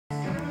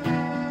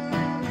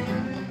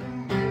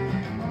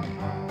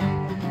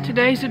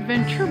Today's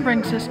adventure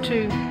brings us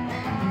to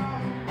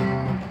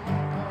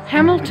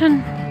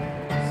Hamilton,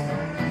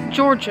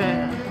 Georgia,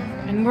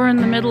 and we're in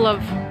the middle of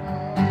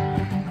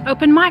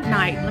open mic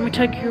night. Let me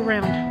take you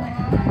around.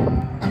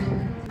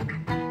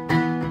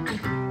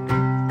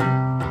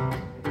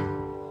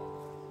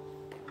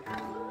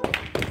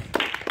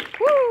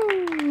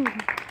 Woo!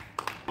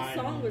 What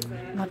song was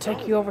that? I'll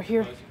take you over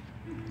here.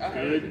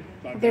 Good.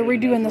 They're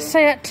redoing the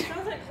set.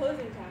 Sounds like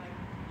closing time.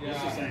 Yeah.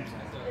 It's the same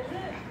song. Is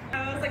it?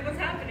 I was like, what's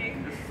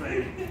happening? It's the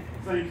same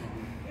song.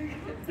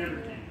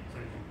 Different key.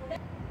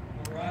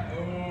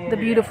 The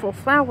beautiful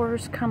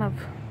flowers kind of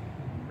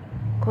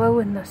glow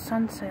in the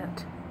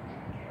sunset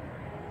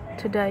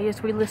today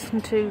as we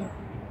listen to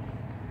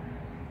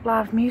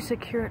live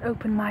music here at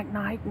open mic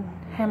night in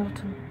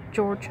Hamilton,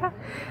 Georgia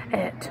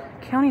at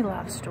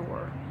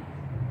Countylifestore.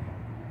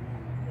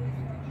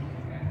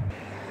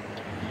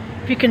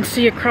 If you can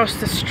see across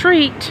the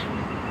street,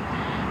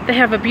 they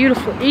have a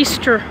beautiful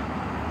Easter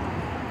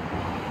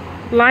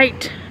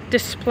light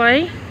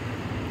display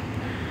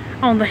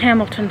on the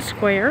Hamilton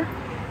Square.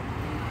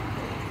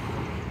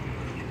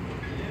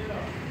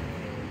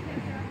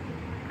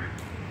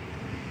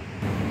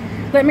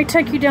 Let me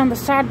take you down the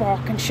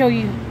sidewalk and show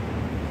you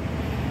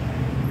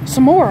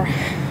some more.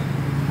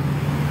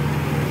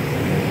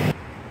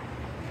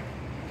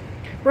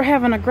 We're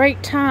having a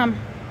great time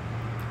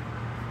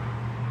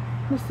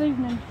this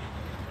evening.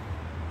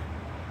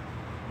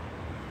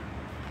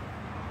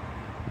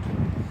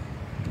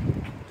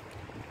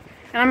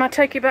 And I'm going to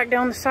take you back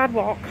down the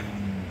sidewalk.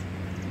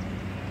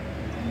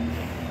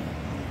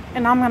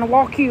 And I'm going to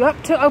walk you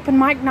up to open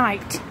mic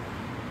night,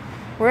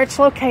 where it's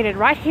located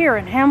right here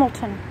in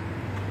Hamilton,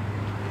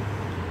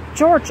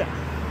 Georgia.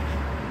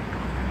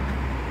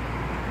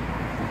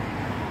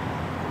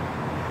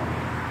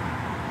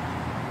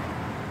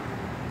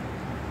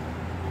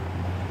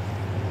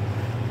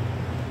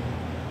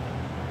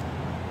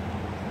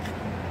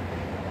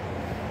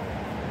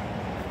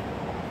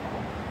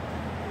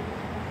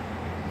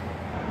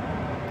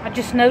 I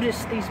just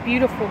noticed these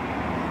beautiful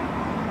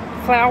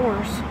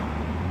flowers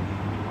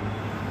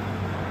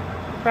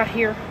right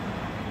here.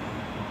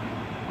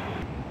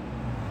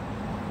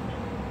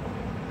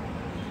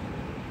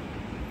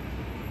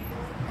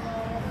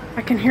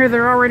 I can hear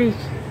they're already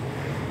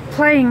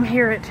playing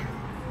here at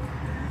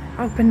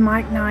open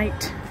mic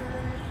night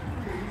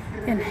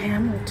in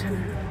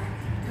Hamilton.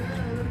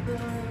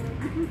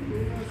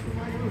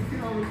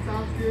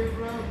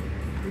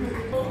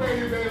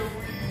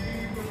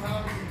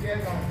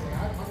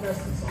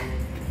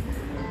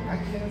 I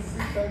can't see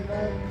the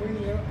light when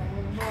you're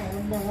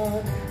on my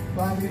mind.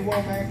 Bobby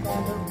Womack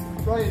on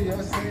the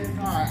radio saying,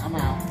 alright, I'm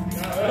out.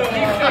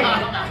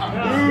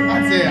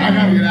 That's it, I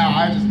gotta get out.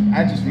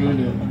 I just ruined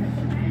it.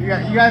 You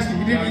guys,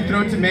 you didn't even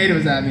throw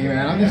tomatoes at me,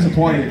 man. I'm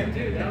disappointed.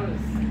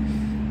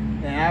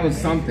 Yeah, that was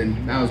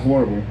something. That was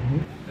horrible.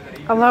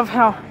 I love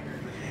how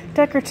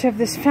decorative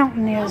this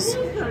fountain is.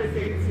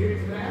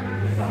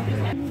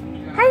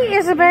 Hey,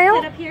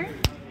 Isabel. Sit up here.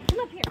 Come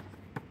up here.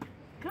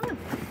 Come on.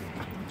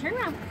 Turn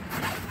around.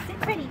 Sit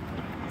pretty.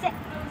 Sit.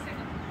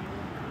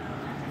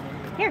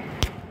 Here.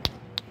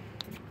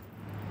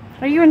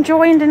 Are you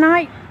enjoying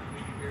tonight?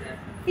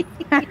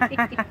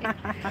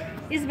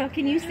 Isabel,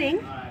 can you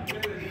sing?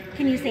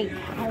 Can you sing,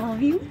 I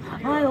love you,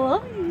 I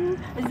love you,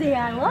 say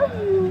I love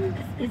you.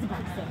 Isabel,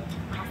 say,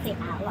 I say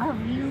I love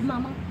you,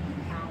 mama.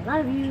 I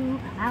love you,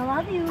 I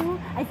love you.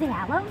 I say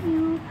I love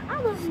you, I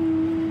love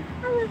you,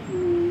 I love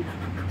you.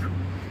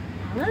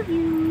 I love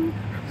you.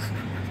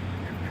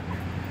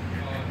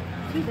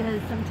 She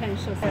does, sometimes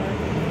she'll say,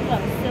 oh,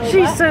 so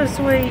She's what? so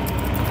sweet.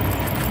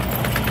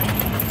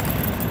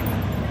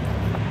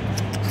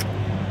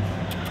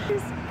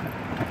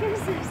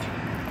 Here's this.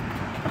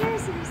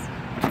 Here's this.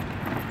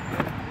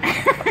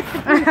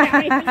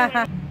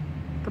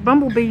 The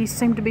bumblebees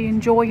seem to be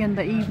enjoying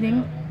the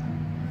evening.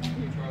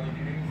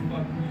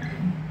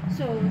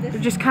 So this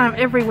They're just kind of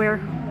everywhere.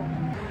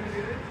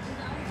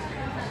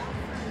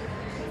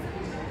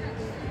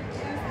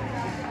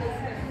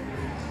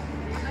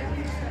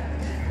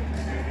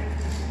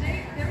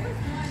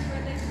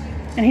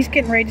 And he's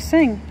getting ready to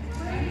sing.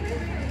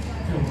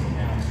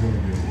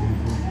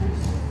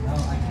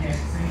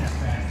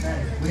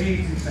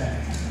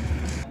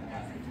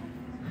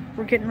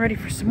 We're getting ready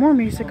for some more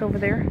music over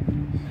there.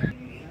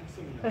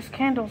 Those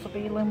candles will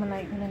be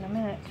illuminating in a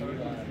minute.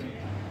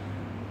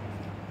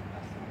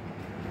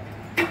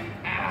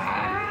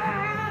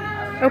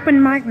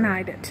 Open mic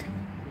night at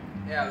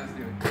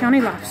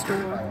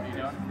Countylifestore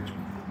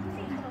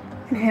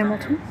in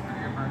Hamilton.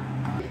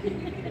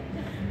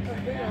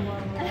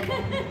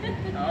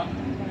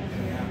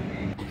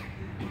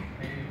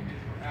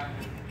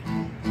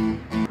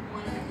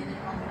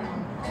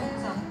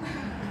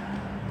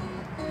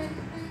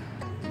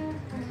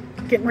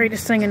 Getting ready to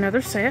sing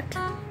another set.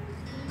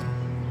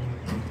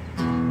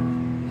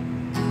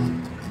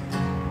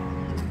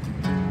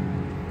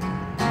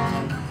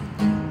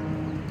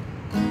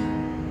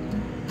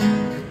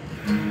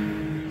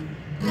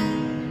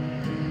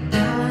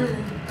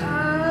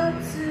 Up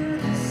to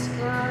the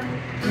sky.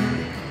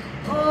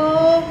 Oh,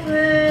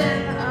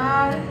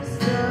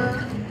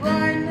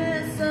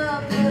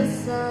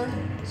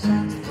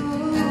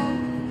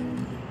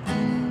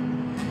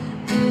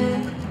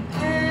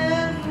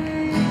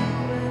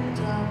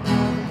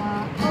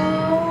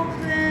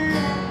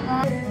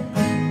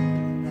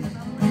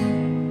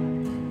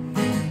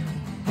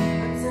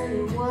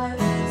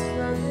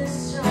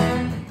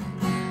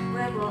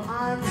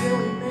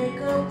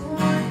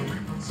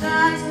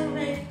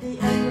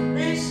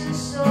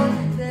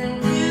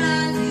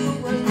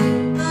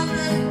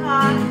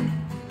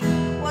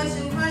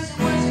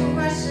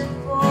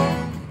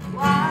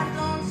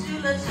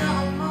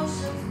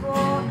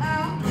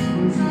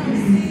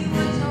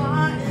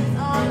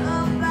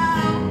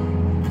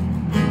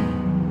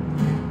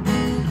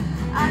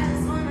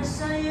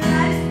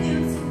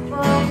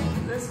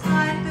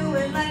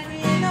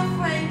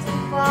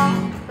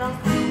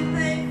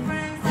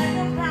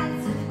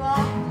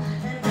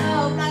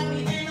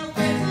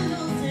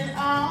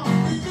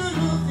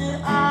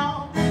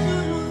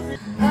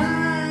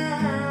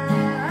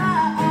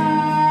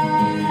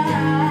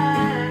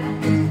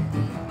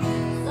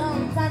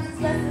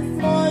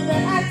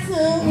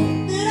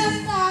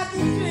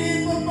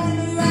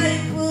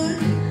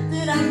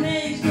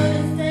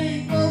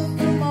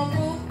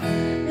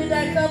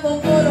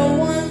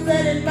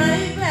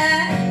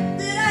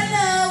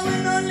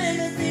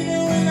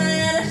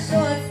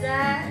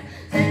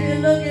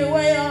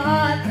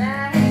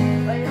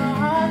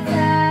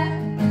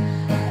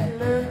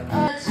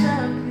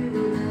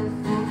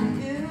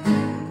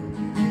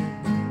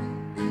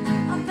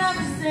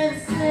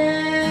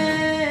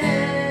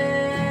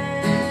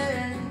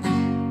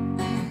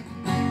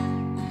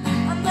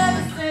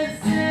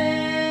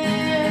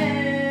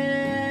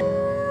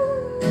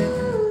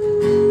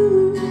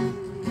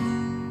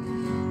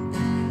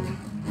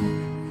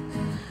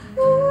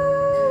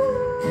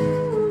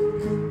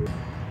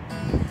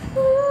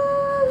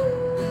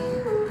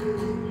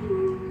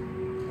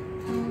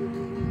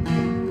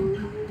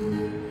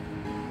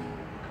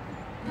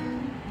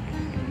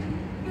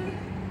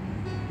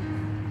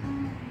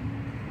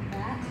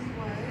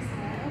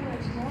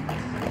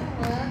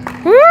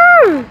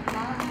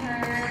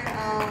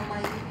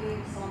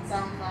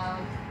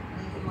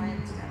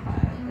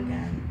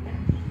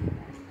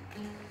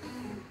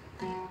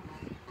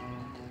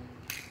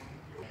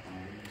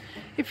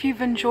 If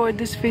you've enjoyed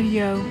this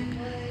video,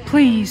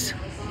 please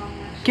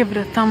give it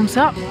a thumbs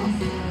up.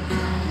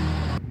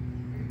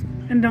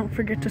 And don't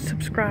forget to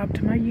subscribe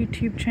to my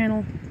YouTube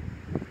channel.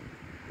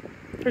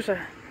 There's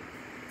a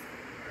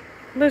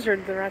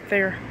lizard right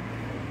there.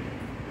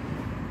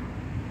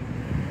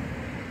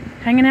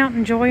 Hanging out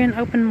enjoying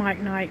open mic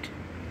night.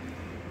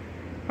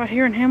 Right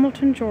here in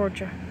Hamilton,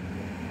 Georgia.